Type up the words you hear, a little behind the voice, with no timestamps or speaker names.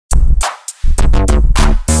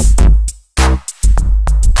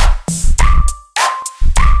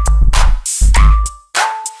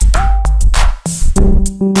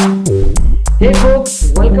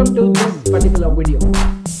welcome to this particular video.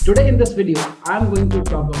 Today in this video, I'm going to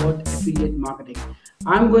talk about affiliate marketing.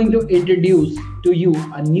 I'm going to introduce to you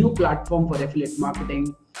a new platform for affiliate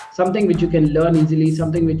marketing, something which you can learn easily,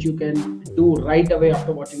 something which you can do right away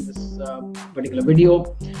after watching this particular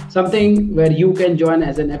video, something where you can join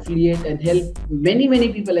as an affiliate and help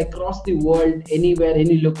many people across the world, anywhere,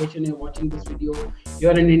 any location you're watching this video.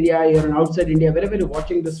 You're in India, you're in outside India, wherever you're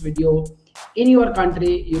watching this video, in your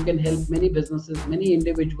country, you can help many businesses, many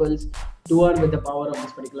individuals to earn with the power of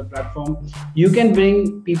this particular platform. You can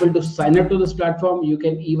bring people to sign up to this platform. You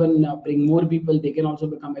can even bring more people. They can also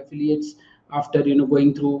become affiliates after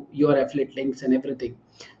going through your affiliate links and everything.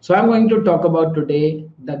 So I'm going to talk about today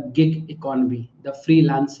the gig economy, the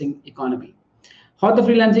freelancing economy. How the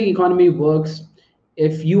freelancing economy works.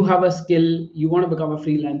 If you have a skill, you want to become a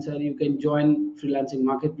freelancer, you can join freelancing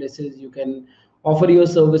marketplaces. You can offer your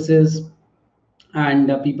services,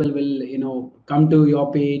 and people will come to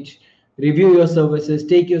your page, review your services,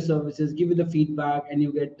 take your services, give you the feedback, and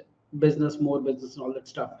you get more business and all that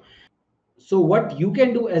stuff. So what you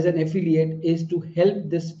can do as an affiliate is to help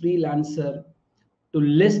this freelancer to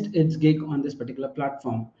list its gig on this particular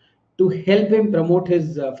platform, to help him promote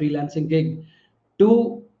his freelancing gig,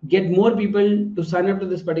 to get more people to sign up to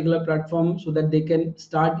this particular platform so that they can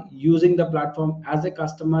start using the platform as a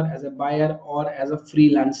customer, as a buyer, or as a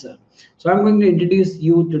freelancer. So I'm going to introduce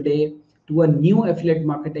you today to a new affiliate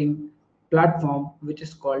marketing platform which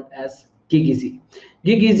is called as Gigesy.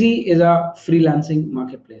 Gigesy is a freelancing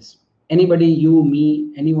marketplace. Anybody, you,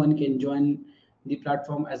 me, anyone can join the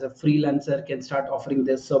platform as a freelancer, can start offering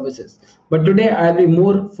their services. But today I'll be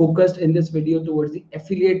more focused in this video towards the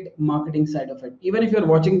affiliate marketing side of it. Even if you're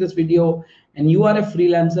watching this video and you are a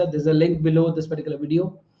freelancer, there's a link below this particular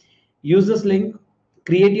video. Use this link,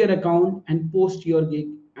 create your account and post your gig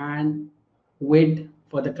and wait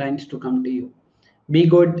for the clients to come to you. Be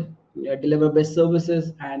good, deliver best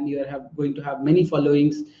services, and you are going to have many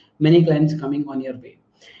followings, many clients coming on your way.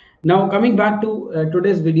 Now, coming back to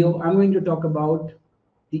today's video, I'm going to talk about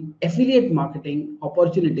the affiliate marketing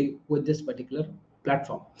opportunity with this particular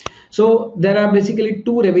platform. So there are basically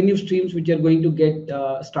two revenue streams which are going to get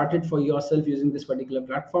started for yourself using this particular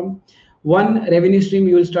platform. One revenue stream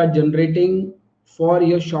you will start generating for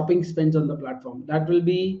your shopping spends on the platform. That will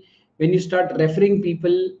be when you start referring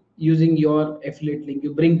people using your affiliate link.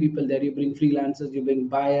 You bring people there, you bring freelancers, you bring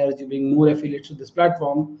buyers, you bring more affiliates to this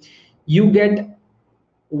platform. You get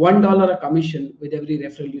 $1 a commission with every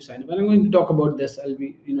referral you sign up. And I'm going to talk about this. I'll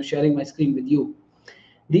be sharing my screen with you.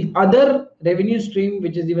 The other revenue stream,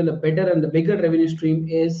 which is even the better and the bigger revenue stream,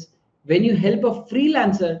 is when you help a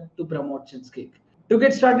freelancer to promote his gig. To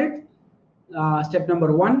get started, step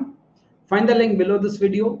number one, find the link below this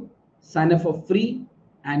video, sign up for free,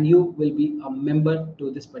 and you will be a member to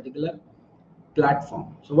this particular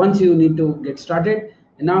platform. So once you need to get started,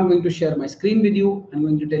 and now I'm going to share my screen with you. I'm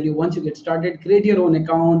going to tell you, once you get started, create your own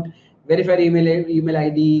account, verify email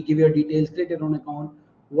ID, give your details, create your own account.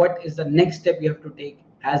 What is the next step you have to take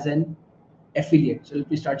as an affiliate? So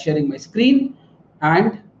let me start sharing my screen,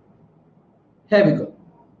 and here we go.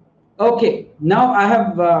 Okay, now I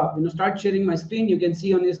have start sharing my screen. You can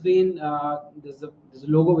see on your screen there's a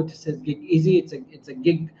logo which says Gigesy. It's a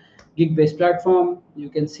gig-based platform. You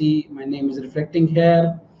can see my name is reflecting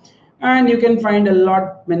here. And you can find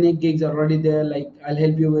many gigs are already there. Like I'll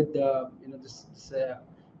help you with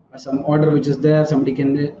some order which is there.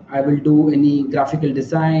 I will do any graphical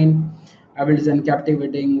design. I will design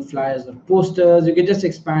captivating flyers or posters. You can just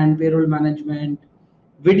expand payroll management,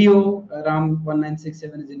 video. Ram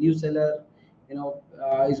 1967 is a new seller.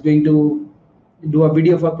 Is going to do a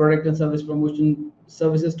video for product and service promotion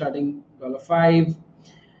services starting $5.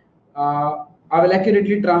 I will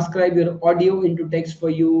accurately transcribe your audio into text for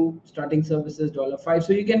you, starting services $5.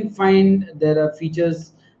 So you can find there are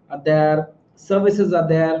features are there, services are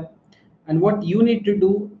there, and what you need to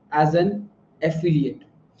do as an affiliate.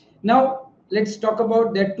 Now let's talk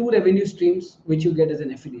about there are two revenue streams which you get as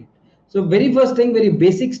an affiliate. So very first thing, very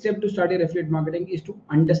basic step to start your affiliate marketing is to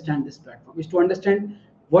understand this platform, is to understand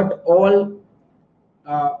what all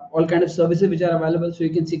kind of services which are available. So you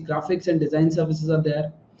can see graphics and design services are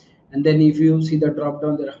there. And then if you see the drop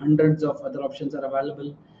down, there are hundreds of other options are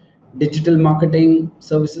available. Digital marketing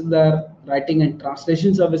services there, writing and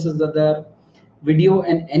translation services are there, video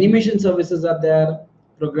and animation services are there,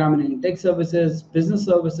 programming and tech services, business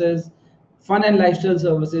services, fun and lifestyle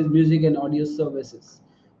services, music and audio services.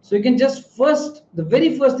 So you can just the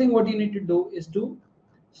very first thing what you need to do is to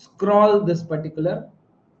scroll this particular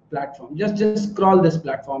platform. Just scroll this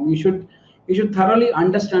platform. You should thoroughly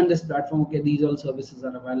understand this platform. Okay, these all services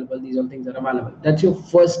are available, these all things are available. That's your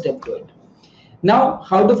first step to it. Now,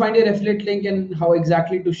 how to find your affiliate link and how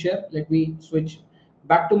exactly to share. Let me switch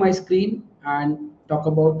back to my screen and talk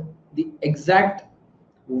about the exact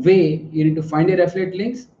way you need to find your affiliate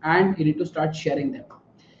links and you need to start sharing them.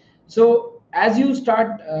 So as you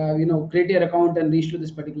start, create your account and reach to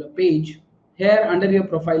this particular page, here under your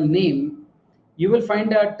profile name, you will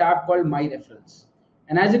find a tab called My Referrals.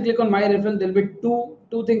 And as you click on My Referral, there will be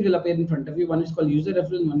two things will appear in front of you. One is called User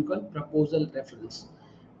Referral, one called Proposal Referrals.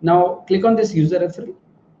 Now click on this User Referral.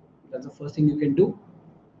 That's the first thing you can do.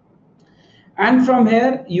 And from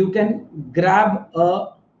here, you can grab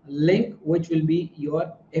a link which will be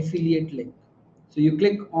your affiliate link. So you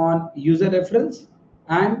click on User Referrals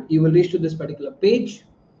and you will reach to this particular page.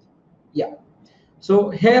 Yeah. So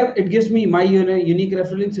here it gives me my unique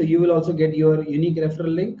referral link. So you will also get your unique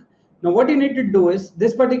referral link. Now what you need to do is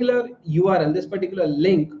this particular URL, this particular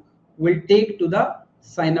link will take to the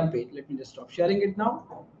sign up page. Let me just stop sharing it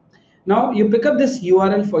now. Now you pick up this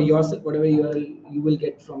URL for yourself, whatever URL you will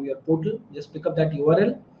get from your portal, just pick up that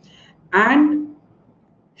URL and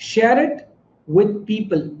share it with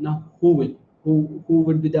people. Now who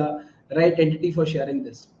would be the right entity for sharing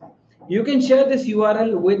this? You can share this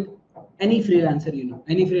URL with any freelancer,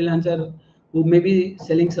 any freelancer who may be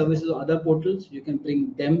selling services on other portals. You can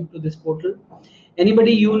bring them to this portal.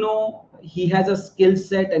 Anybody he has a skill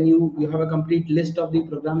set and you have a complete list of the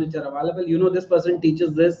programs which are available. This person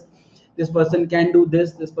teaches this person can do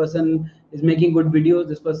this person is making good videos,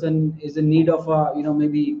 this person is in need of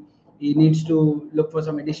maybe he needs to look for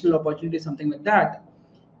some additional opportunity, something like that.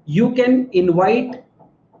 You can invite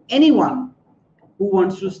anyone who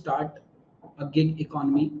wants to start a gig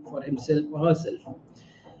economy for himself or herself.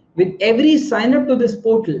 With every sign up to this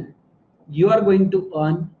portal, you are going to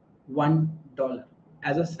earn $1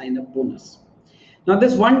 as a sign up bonus. Now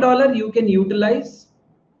this $1 you can utilize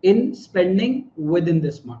in spending within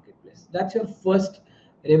this marketplace. That's your first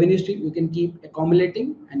revenue stream. You can keep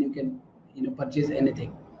accumulating and you can purchase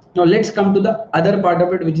anything. Now let's come to the other part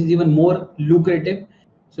of it, which is even more lucrative.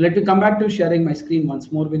 So let me come back to sharing my screen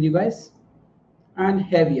once more with you guys. And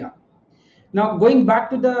here we are. Now going back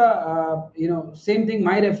to the same thing,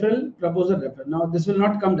 my referral, proposal referral. Now this will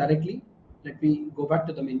not come directly. Let me go back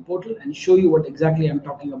to the main portal and show you what exactly I'm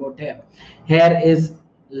talking about here. Here is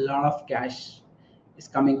a lot of cash is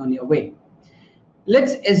coming on your way.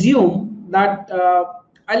 Let's assume that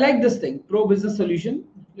I like this thing, Pro Business Solution.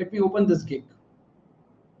 Let me open this gig.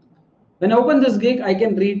 When I open this gig, I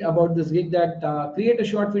can read about this gig that create a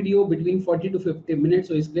short video between 40 to 50 minutes.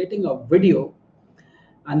 So he's creating a video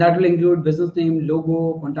and that will include business name,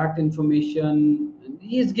 logo, contact information.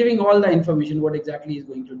 He is giving all the information, what exactly he's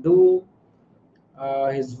going to do,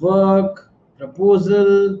 his work,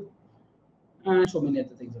 proposal, and so many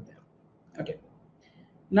other things are there. Okay.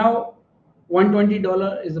 Now,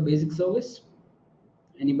 $120 is the basic service.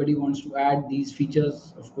 Anybody wants to add these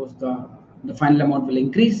features, of course, the final amount will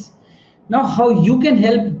increase. Now, how you can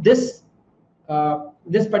help this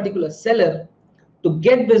this particular seller to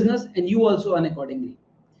get business and you also earn accordingly.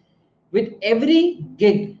 With every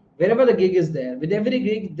gig, wherever the gig is there, with every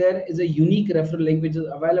gig, there is a unique referral link which is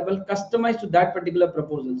available, customized to that particular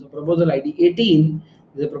proposal. So proposal ID 18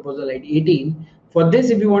 is a proposal ID 18. For this,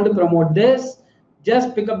 if you want to promote this,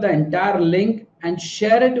 just pick up the entire link and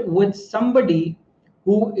share it with somebody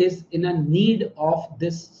who is in a need of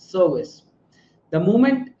this service. The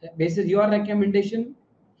moment, basis your recommendation,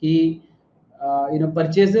 he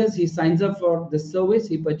purchases, he signs up for this service,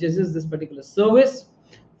 he purchases this particular service.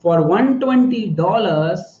 For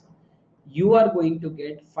 $120, you are going to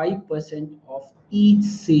get 5% of each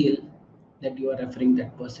sale that you are referring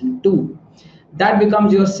that person to. That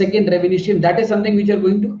becomes your second revenue stream. That is something which you are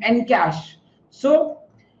going to encash. So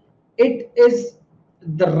it is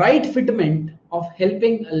the right fitment of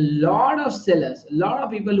helping a lot of sellers, a lot of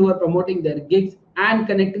people who are promoting their gigs and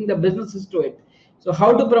connecting the businesses to it. So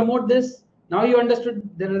how to promote this? Now you understood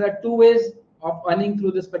there are two ways of earning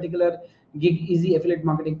through this particular Gigesy affiliate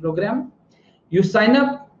marketing program. You sign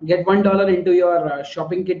up, get $1 into your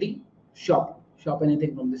shopping kitty, shop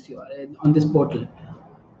anything from this on this portal.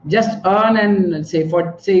 Just earn and say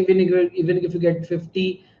even if you get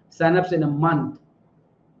 50 signups in a month,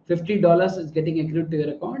 $50 is getting accrued to your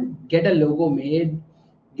account. Get a logo made,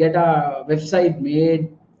 get a website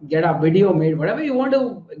made, get a video made, whatever you want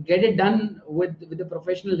to get it done with the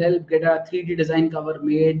professional help. Get a 3D design cover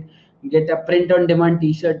made, get a print on demand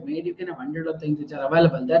t-shirt made. You can have 100 of things which are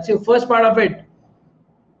available. That's your first part of it.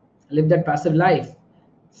 Live that passive life.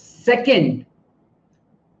 Second,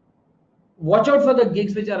 watch out for the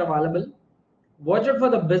gigs which are available. Watch out for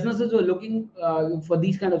the businesses who are looking for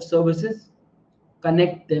these kind of services.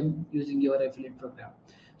 Connect them using your affiliate program.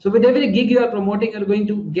 So with every gig you are promoting, you're going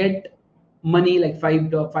to get money like 5%,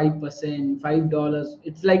 $5.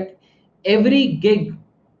 It's like every gig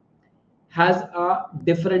has a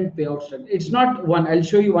different payout structure. It's not one. I'll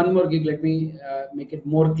show you one more gig. Let me make it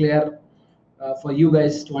more clear for you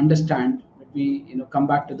guys to understand. Let me come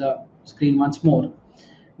back to the screen once more.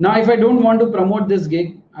 Now, if I don't want to promote this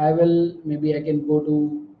gig, I can go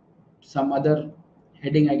to some other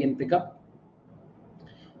heading I can pick up.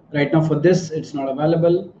 Right now for this, it's not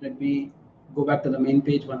available. Let me go back to the main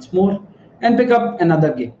page once more and pick up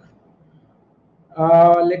another gig.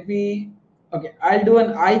 Okay, I'll do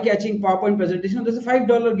an eye-catching PowerPoint presentation. There's a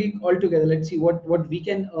 $5 gig altogether. Let's see what we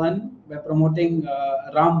can earn by promoting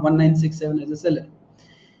RAM1967 as a seller.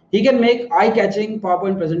 He can make eye-catching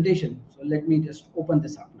PowerPoint presentation. So let me just open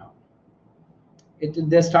this up now.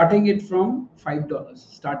 They're starting it from $5.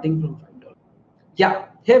 Starting from $5. Yeah,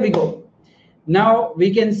 here we go. Now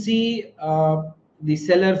we can see the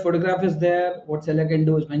seller photograph is there. What seller can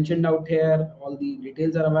do is mentioned out here. All the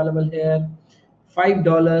details are available here.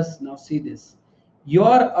 $5. Now see this.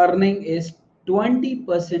 Your earning is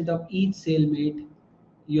 20% of each sale made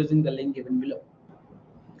using the link given below.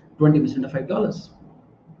 20% of $5,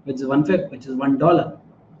 which is 1/5, which is $1.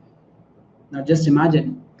 Now just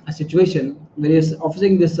imagine a situation where you're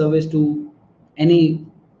offering this service to any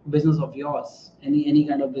business of yours, any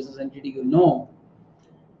kind of business entity you know.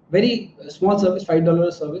 Very small service,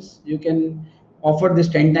 $5 service. You can offer this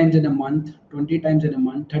 10 times in a month, 20 times in a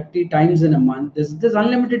month, 30 times in a month. There's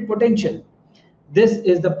unlimited potential. This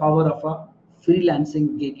is the power of a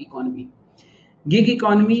freelancing gig economy. Gig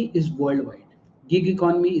economy is worldwide. Gig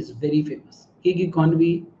economy is very famous. Gig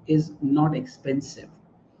economy is not expensive.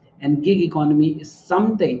 And gig economy is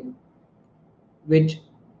something which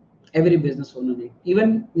every business owner needs.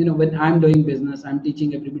 Even when I'm doing business, I'm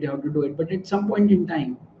teaching everybody how to do it. But at some point in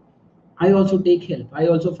time, I also take help. I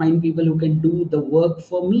also find people who can do the work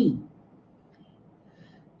for me.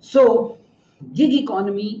 So gig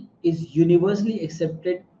economy is universally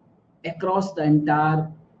accepted across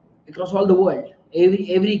all the world.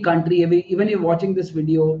 Every country, even if you're watching this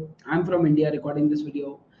video, I'm from India recording this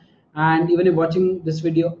video. And even if watching this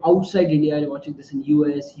video outside India, you're watching this in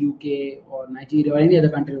US, UK, or Nigeria, or any other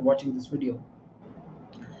country watching this video.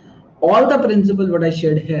 All the principles what I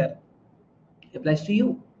shared here applies to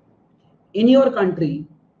you. In your country,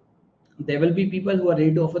 there will be people who are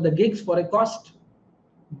ready to offer the gigs for a cost.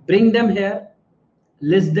 Bring them here,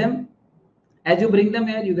 list them. As you bring them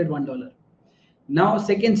here, you get $1. Now,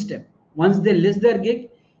 second step, once they list their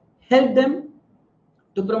gig, help them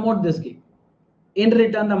to promote this gig. In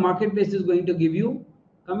return, the marketplace is going to give you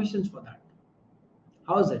commissions for that.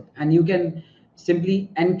 How is it? And you can simply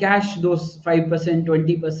encash those 5%,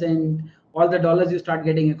 20%, all the dollars you start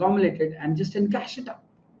getting accumulated, and just encash it up.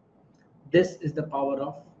 This is the power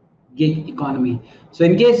of gig economy. So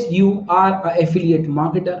in case you are an affiliate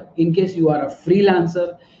marketer, in case you are a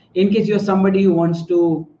freelancer, in case you're somebody who wants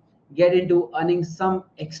to get into earning some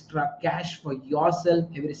extra cash for yourself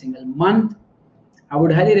every single month, I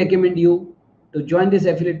would highly recommend you to join this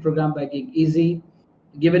affiliate program by Gigesy.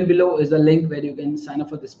 Given below is a link where you can sign up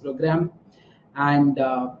for this program and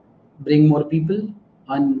bring more people,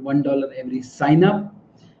 earn $1 every sign up.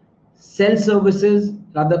 Sell services,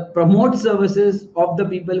 rather promote services of the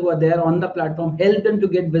people who are there on the platform, help them to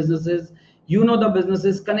get businesses. You know the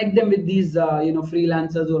businesses, connect them with these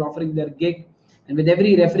freelancers who are offering their gig, and with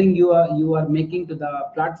every referring you are making to the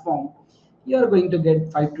platform, you are going to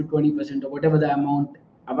get 5 to 20% of whatever the amount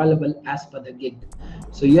available as per the gig.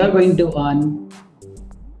 So you are going to earn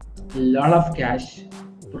a lot of cash,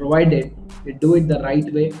 provided you do it the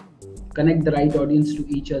right way, connect the right audience to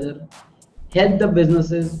each other, help the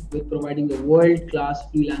businesses with providing the world-class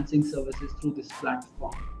freelancing services through this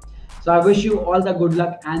platform. So I wish you all the good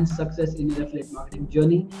luck and success in your affiliate marketing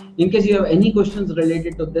journey. In case you have any questions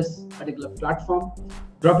related to this particular platform,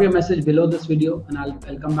 drop your message below this video and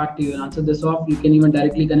I'll come back to you and answer this off. You can even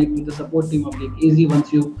directly connect with the support team of Gigesy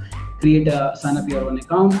once you sign up your own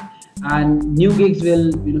account. And new gigs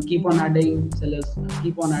will keep on adding, sellers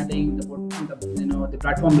keep on adding. The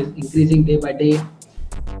platform is increasing day by day.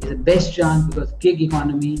 It's the best chance because gig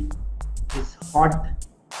economy is hot,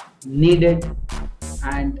 needed,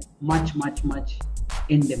 and much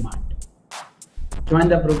in demand. Join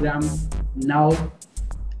the program now,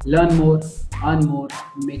 learn more, earn more,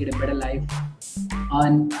 make it a better life,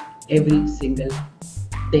 earn every single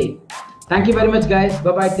day. Thank you very much, guys.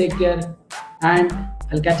 Bye bye, take care, and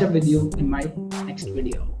I'll catch up with you in my next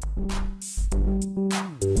video.